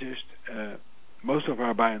biontologists. Most of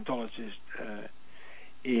our biontologists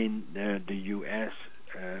in the U.S.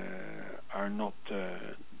 are not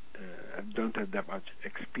don't have that much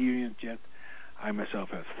experience yet. I myself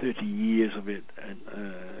have 30 years of it, and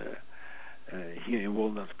here in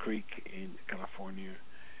Walnut Creek in California,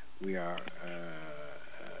 we are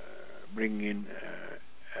bringing in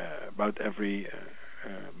about every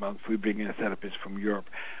month we bring in a therapist from Europe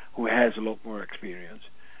who has a lot more experience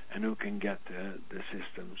and who can get the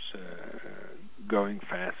systems going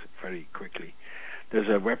fast very quickly. There's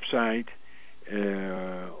a website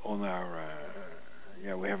on our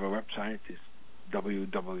we have a website. It's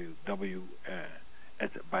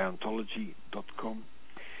www.biontology.com.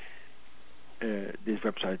 This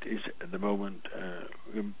website is at the moment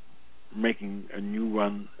we're making a new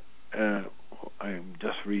one. I am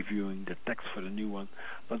just reviewing the text for the new one,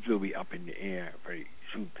 but will be up in the air very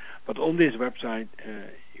soon. But on this website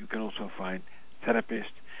you can also find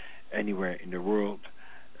therapists anywhere in the world.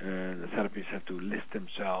 The therapists have to list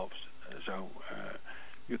themselves, so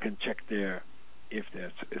you can check there if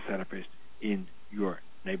there's a therapist in your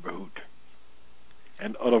neighborhood.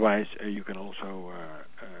 And otherwise you can also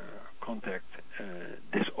contact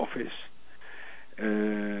this office,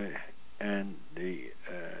 and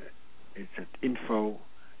it's at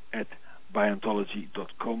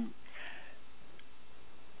info@biontology.com.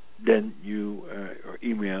 Then your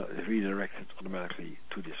email is redirected automatically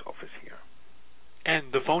to this office here.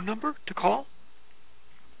 And the phone number to call?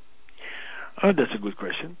 Oh, that's a good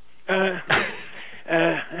question. I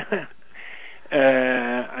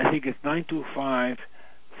think it's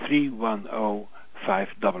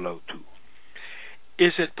 925-310-5002.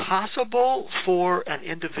 Is it possible for an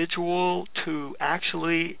individual to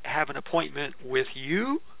actually have an appointment with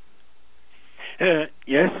you?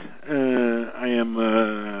 Yes, I am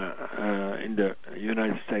in the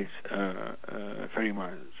United States very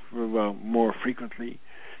much, well, more frequently.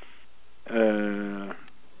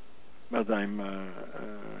 But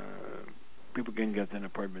people can get an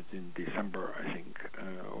appointment in December, I think,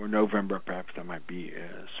 or November perhaps. There might be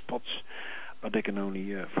spots, but they can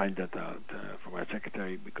only find that out from my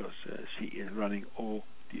secretary because she is running all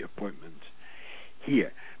the appointments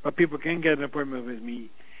here. But people can get an appointment with me,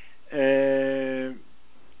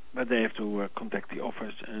 but they have to contact the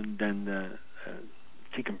office, and then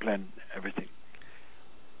she can plan everything.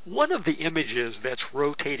 One of the images that's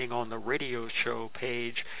rotating on the radio show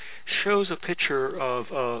page shows a picture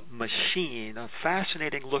of a machine, a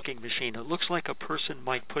fascinating-looking machine. It looks like a person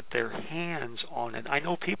might put their hands on it. I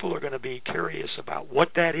know people are going to be curious about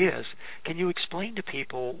what that is. Can you explain to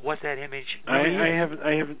people what that image is?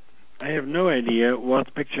 I have no idea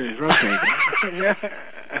what picture is rotating.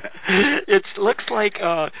 It looks like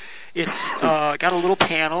it's got a little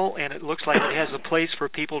panel, and it looks like it has a place for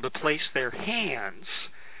people to place their hands.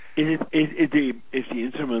 Is the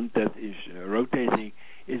instrument that is rotating,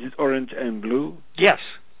 is it orange and blue? Yes.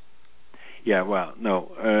 Yeah, well,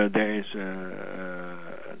 no. There is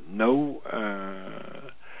no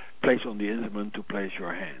place on the instrument to place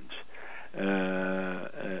your hands.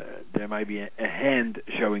 There might be a hand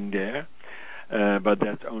showing there, but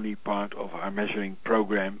that's only part of our measuring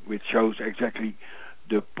program, which shows exactly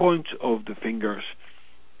the points of the fingers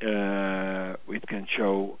which can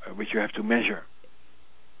show, which you have to measure.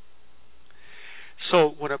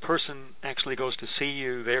 So when a person actually goes to see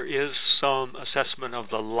you, there is some assessment of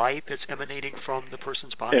the light that's emanating from the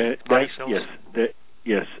person's body cells?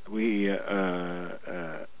 Yes, we assess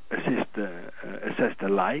the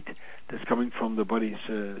light that's coming from the body's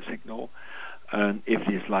signal, and if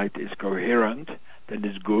this light is coherent, then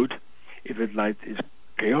it's good. If the light is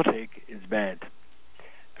chaotic, it's bad.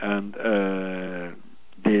 And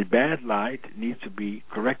the bad light needs to be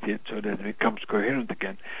corrected so that it becomes coherent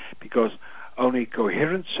again, because only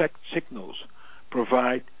coherent signals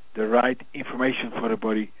provide the right information for the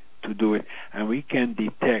body to do it, and we can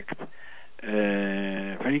detect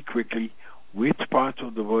very quickly which parts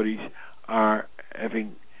of the bodies are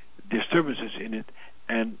having disturbances in it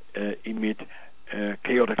and emit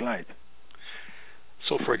chaotic light.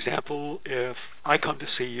 So, for example, if I come to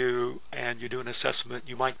see you and you do an assessment,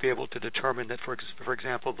 you might be able to determine that, for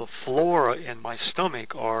example, the flora in my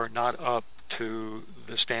stomach are not up to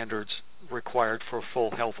the standards required for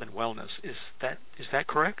full health and wellness. Is that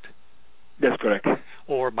correct? That's correct.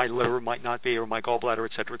 Or my liver might not be, or my gallbladder,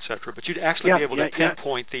 et cetera, et cetera. But you'd actually be able to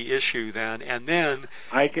pinpoint the issue then, and then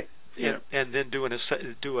and then do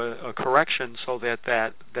a correction so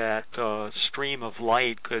that stream of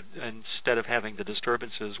light could, instead of having the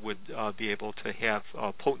disturbances, would be able to have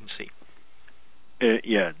potency.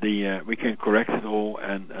 We can correct it all,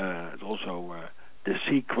 and also the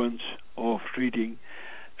sequence of treating,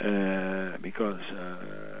 because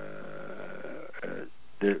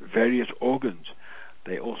the various organs,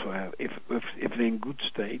 they also have, if they're in good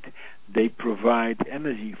state, they provide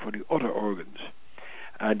energy for the other organs.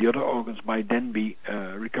 The other organs might then be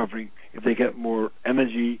recovering if they get more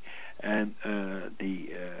energy, and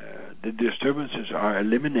the disturbances are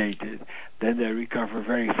eliminated. Then they recover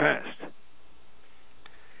very fast.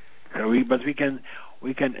 So we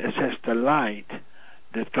can assess the light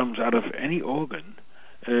that comes out of any organ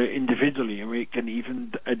individually, and we can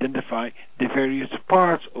even identify the various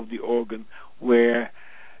parts of the organ where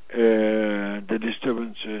the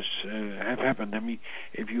disturbances have happened. I mean,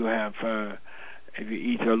 if you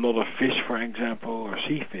eat a lot of fish, for example, or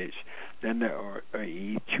sea fish, then or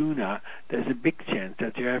you eat tuna, there's a big chance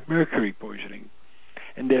that you have mercury poisoning,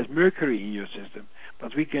 and there's mercury in your system.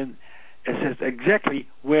 But we can assess exactly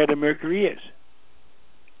where the mercury is.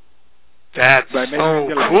 That's so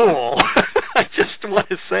cool. I just want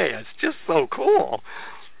to say, it's just so cool.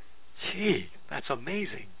 Gee, that's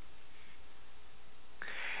amazing.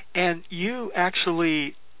 And you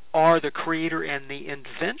actually are the creator and the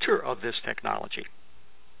inventor of this technology.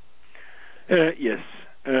 Yes.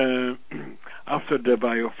 After the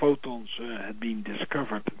biophotons had been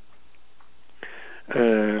discovered,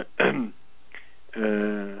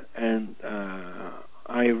 and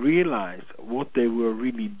I realized what they were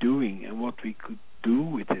really doing and what we could do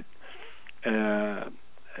with it,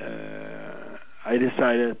 I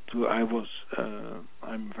decided I'm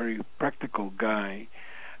a very practical guy,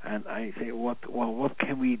 and I say, what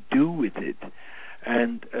can we do with it?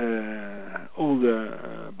 And all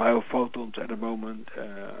the biophotons at the moment,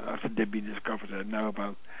 after they've been discovered,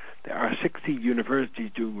 there are 60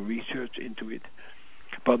 universities doing research into it,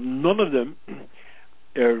 but none of them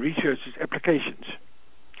researches applications.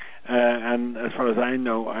 And as far as I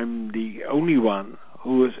know, I'm the only one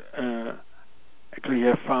who has actually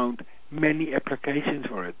have found many applications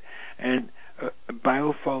for it. And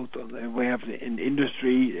biophoton, we have in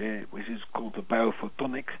industry, which is called the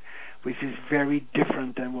biophotonics, which is very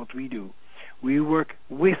different than what we do. We work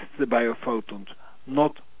with the biophotons,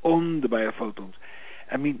 not on the biophotons.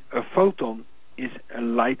 I mean, a photon is a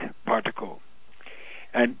light particle.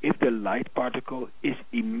 And if the light particle is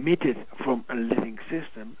emitted from a living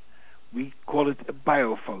system, we call it a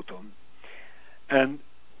biophoton. And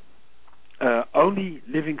only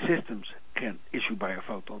living systems can issue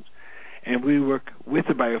biophotons. And we work with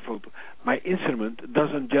the biophoton. My instrument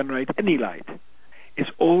doesn't generate any light.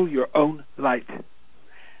 It's all your own light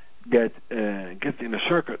that gets in a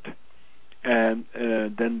circuit. And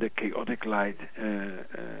then the chaotic light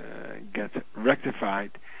gets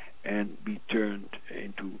rectified and be turned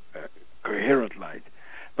into coherent light.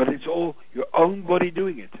 But it's all your own body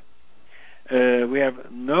doing it. We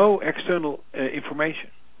have no external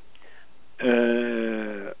information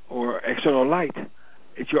or external light.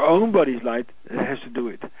 It's your own body's light that has to do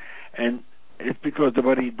it. And it's because the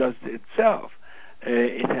body does it itself.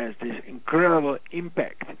 It has this incredible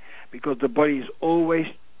impact because the body is always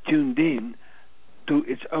tuned in to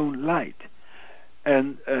its own light.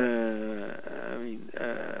 And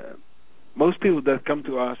most people that come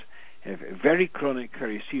to us have very chronic,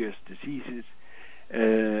 very serious diseases,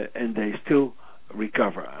 and they still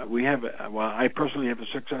recover. I personally have a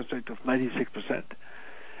success rate of 96%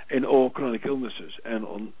 in all chronic illnesses,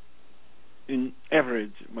 and in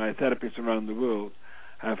average, my therapists around the world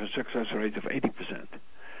have a success rate of 80%.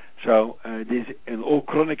 So this in all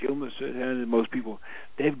chronic illnesses, and most people,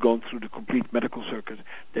 they've gone through the complete medical circuit,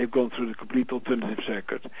 they've gone through the complete alternative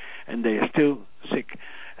circuit, and they are still sick.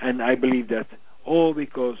 And I believe that all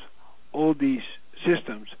because all these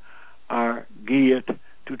systems are geared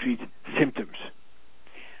to treat symptoms.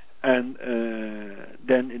 And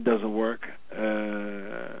then it doesn't work.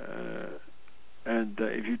 And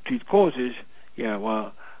if you treat causes,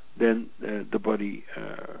 then the body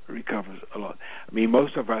recovers a lot. I mean,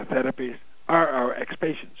 most of our therapists are our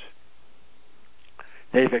ex-patients.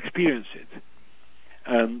 They've experienced it.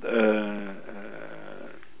 And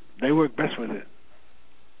they work best with it.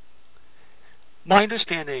 My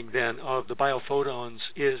understanding, then, of the biophotons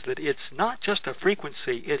is that it's not just a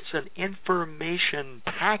frequency, it's an information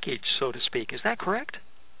package, so to speak. Is that correct?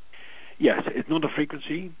 Yes, it's not a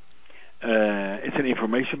frequency. It's an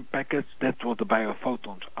information package. That's what the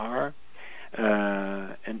biophotons are.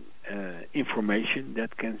 And information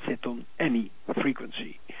that can sit on any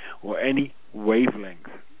frequency or any wavelength.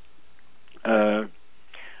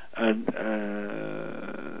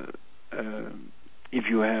 If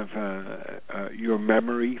you have your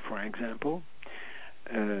memory, for example,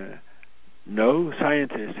 no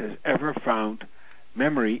scientist has ever found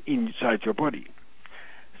memory inside your body.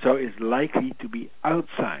 So it's likely to be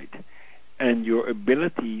outside. And your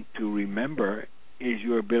ability to remember is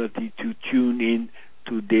your ability to tune in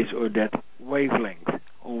to this or that wavelength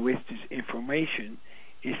on which this information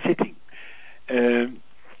is sitting.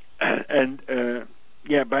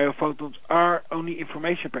 Biophotons are only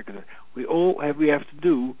information packages. We have to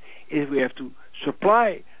do is we have to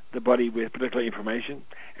supply the body with particular information,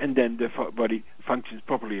 and then the body functions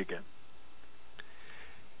properly again.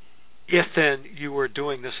 If then you were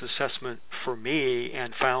doing this assessment for me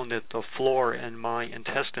and found that the floor in my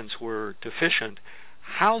intestines were deficient,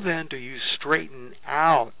 how then do you straighten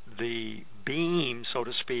out the beam, so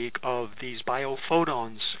to speak, of these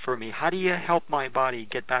biophotons for me? How do you help my body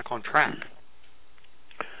get back on track?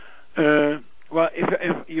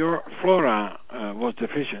 If your flora was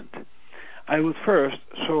deficient, I would first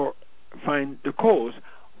find the cause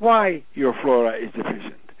why your flora is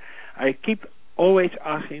deficient. I keep always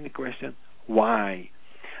asking the question, why?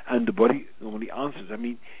 And the body normally answers. I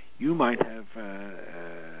mean, you might have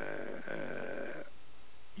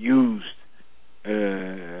used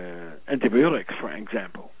antibiotics, for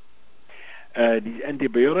example. These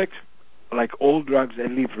antibiotics, like all drugs, they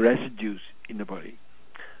leave residues in the body.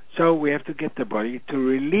 So we have to get the body to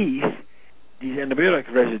release these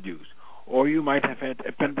antibiotic residues. Or you might have had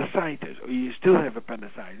appendicitis, or you still have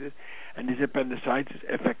appendicitis, and this appendicitis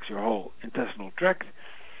affects your whole intestinal tract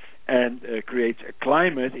and creates a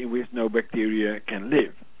climate in which no bacteria can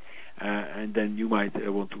live. And then you might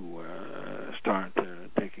want to start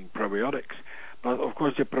taking probiotics. But of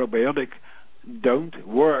course the probiotics don't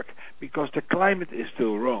work because the climate is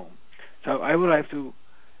still wrong. So I will have to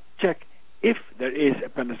check if there is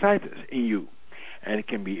appendicitis in you. And it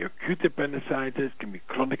can be acute appendicitis, can be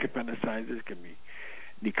chronic appendicitis, can be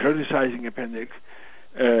necrotizing appendix.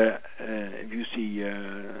 if you see,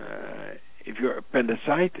 if your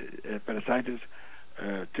appendicitis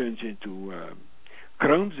turns into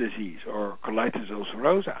Crohn's disease or colitis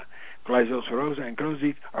ulcerosa. Colitis ulcerosa and Crohn's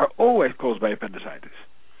disease are always caused by appendicitis.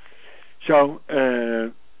 So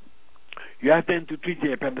you have then to treat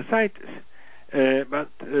the appendicitis, but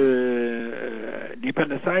the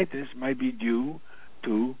appendicitis might be due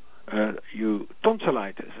to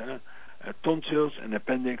tonsillitis. Tonsils and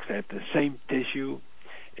appendix have the same tissue.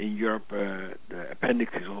 In Europe, the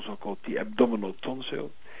appendix is also called the abdominal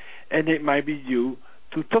tonsil, and it might be due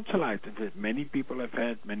to tonsillitis that many people have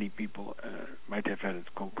had. Many people might have had it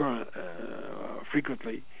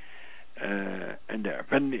frequently, and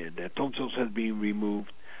their tonsils have been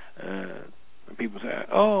removed. People say,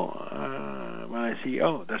 when I see,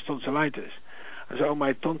 that's tonsillitis, I say,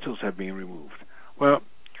 my tonsils have been removed. Well,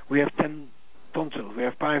 we have 10 tonsils. We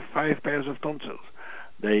have five pairs of tonsils.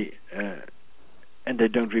 And they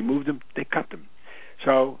don't remove them, they cut them.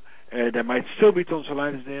 So there might still be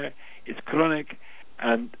tonsillitis there. It's chronic,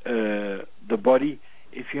 and the body,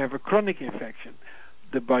 if you have a chronic infection,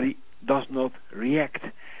 the body does not react.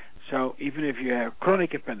 So even if you have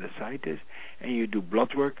chronic appendicitis and you do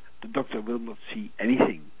blood work, the doctor will not see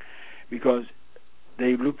anything, because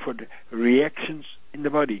they look for the reactions in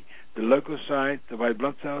the body. The leukocytes, the white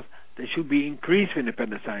blood cells, they should be increased in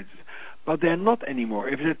appendicitis, but they're not anymore.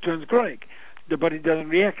 If it turns chronic, the body doesn't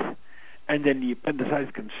react, and then the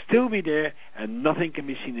appendicitis can still be there and nothing can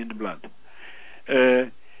be seen in the blood.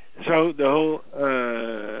 So the whole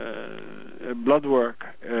blood work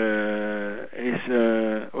is,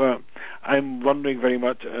 I'm wondering very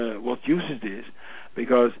much what use it is,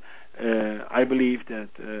 because I believe that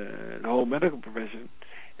the whole medical profession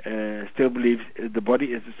still believes the body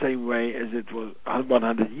is the same way as it was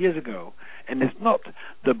 100 years ago, and it's not.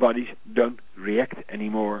 The bodies don't react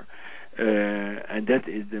anymore, and that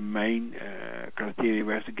is the main criteria.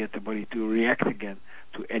 We have to get the body to react again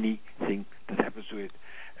to anything that happens to it.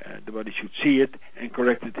 The body should see it and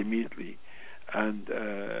correct it immediately. And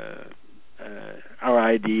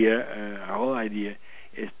our whole idea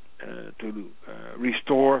is to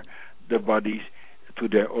restore the bodies to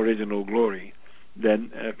their original glory.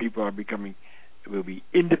 Then people will be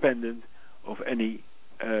independent of any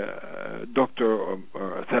doctor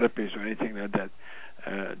or a therapist or anything like that.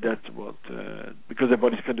 That's what, because the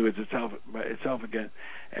bodies can do it by itself again,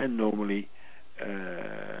 and normally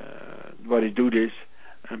the bodies do this,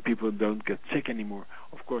 and people don't get sick anymore.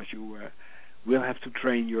 Of course, you will have to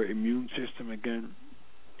train your immune system again,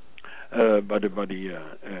 but the body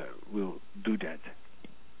will do that.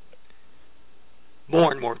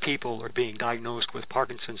 More and more people are being diagnosed with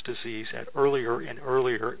Parkinson's disease at earlier and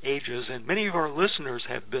earlier ages, and many of our listeners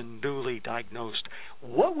have been newly diagnosed.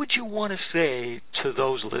 What would you want to say to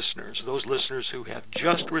those listeners who have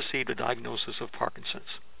just received a diagnosis of Parkinson's?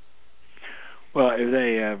 Well, if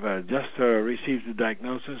they have just received the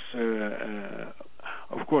diagnosis,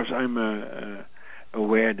 of course I'm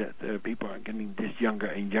aware that people are getting this younger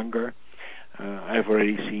and younger. I've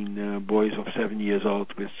already seen boys of 7 years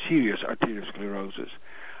old with serious arteriosclerosis.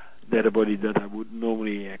 They're a body that I would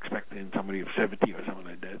normally expect in somebody of 70 or something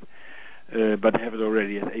like that, but they have it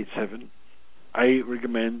already at age 7. I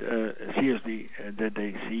recommend seriously that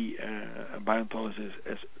they see a biontologist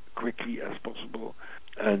as quickly as possible,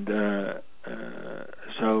 and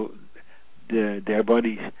so their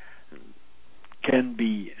bodies can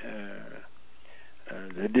be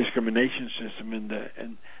the discrimination system and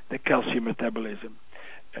the calcium metabolism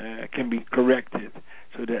can be corrected,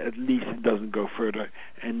 so that at least it doesn't go further,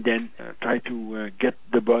 and then try to get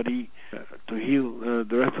the body to heal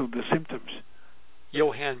the rest of the symptoms.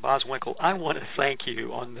 Johan Boswinkel, I want to thank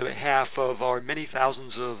you on behalf of our many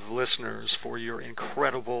thousands of listeners for your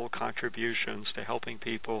incredible contributions to helping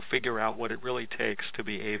people figure out what it really takes to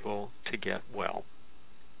be able to get well.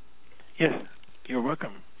 Yes, you're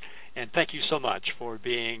welcome. And thank you so much for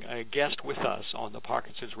being a guest with us on the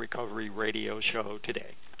Parkinson's Recovery Radio Show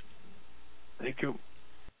today. Thank you.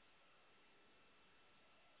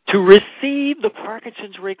 To receive the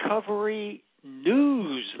Parkinson's Recovery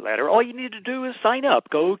newsletter, all you need to do is sign up.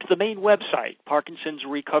 Go to the main website,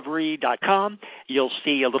 parkinsonsrecovery.com. You'll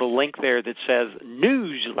see a little link there that says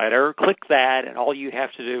newsletter. Click that, and all you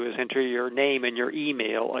have to do is enter your name and your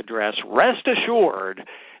email address. Rest assured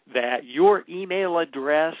that your email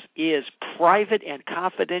address is private and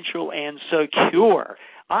confidential and secure.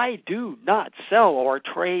 I do not sell or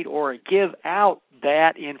trade or give out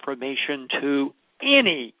that information to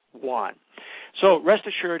anyone. So rest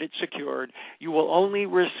assured it's secured. You will only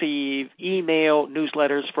receive email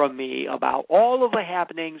newsletters from me about all of the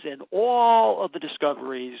happenings and all of the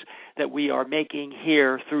discoveries that we are making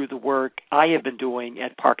here through the work I have been doing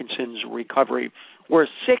at Parkinson's Recovery. We're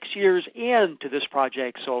 6 years into this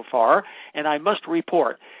project so far, and I must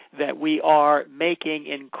report that we are making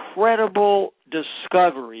incredible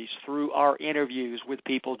discoveries through our interviews with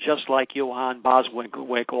people just like Johan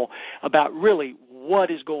Boswinkel about really what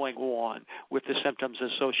is going on with the symptoms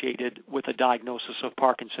associated with a diagnosis of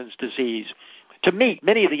Parkinson's disease. To meet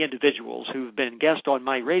many of the individuals who've been guests on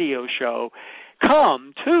my radio show,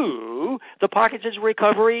 come to the Parkinson's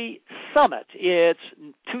Recovery Summit. It's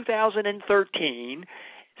 2013,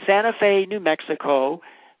 Santa Fe, New Mexico,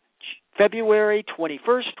 February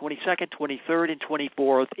 21st, 22nd, 23rd, and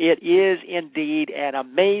 24th. It is indeed an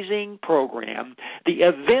amazing program. The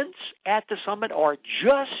events at the summit are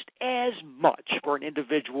just as much for an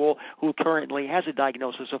individual who currently has a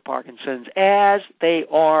diagnosis of Parkinson's as they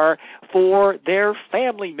are for their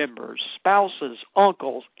family members, spouses,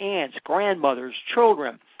 uncles, aunts, grandmothers,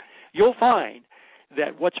 children. You'll find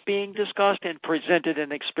that what's being discussed and presented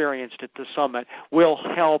and experienced at the summit will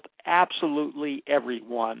help absolutely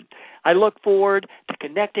everyone. I look forward to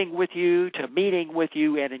connecting with you, to meeting with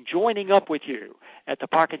you, and joining up with you at the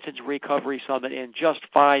Parkinson's Recovery Summit in just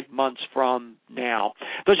 5 months from now.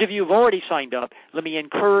 Those of you who've already signed up, let me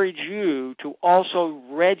encourage you to also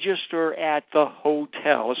register at the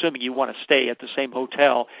hotel, assuming you want to stay at the same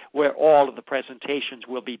hotel where all of the presentations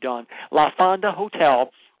will be done. La Fonda Hotel.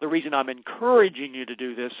 The reason I'm encouraging you to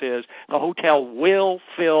do this is the hotel will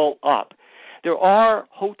fill up. There are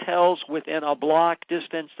hotels within a block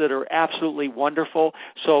distance that are absolutely wonderful,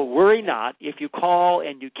 so worry not. If you call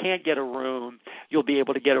and you can't get a room, you'll be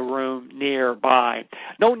able to get a room nearby.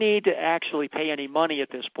 No need to actually pay any money at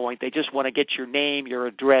this point. They just want to get your name, your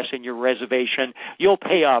address, and your reservation. You'll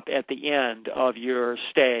pay up at the end of your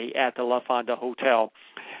stay at the La Fonda Hotel.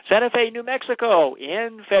 Santa Fe, New Mexico,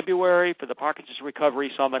 in February for the Parkinson's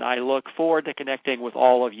Recovery Summit. I look forward to connecting with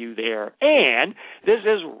all of you there. And this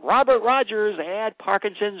is Robert Rogers at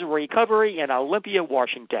Parkinson's Recovery in Olympia,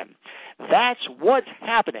 Washington. That's what's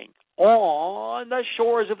happening on the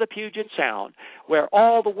shores of the Puget Sound, where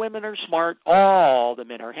all the women are smart, all the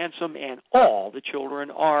men are handsome, and all the children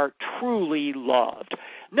are truly loved.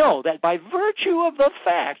 Know that by virtue of the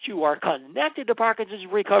fact you are connected to Parkinson's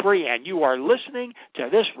Recovery and you are listening to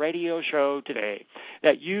this radio show today,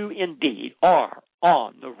 that you indeed are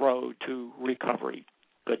on the road to recovery.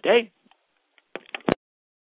 Good day.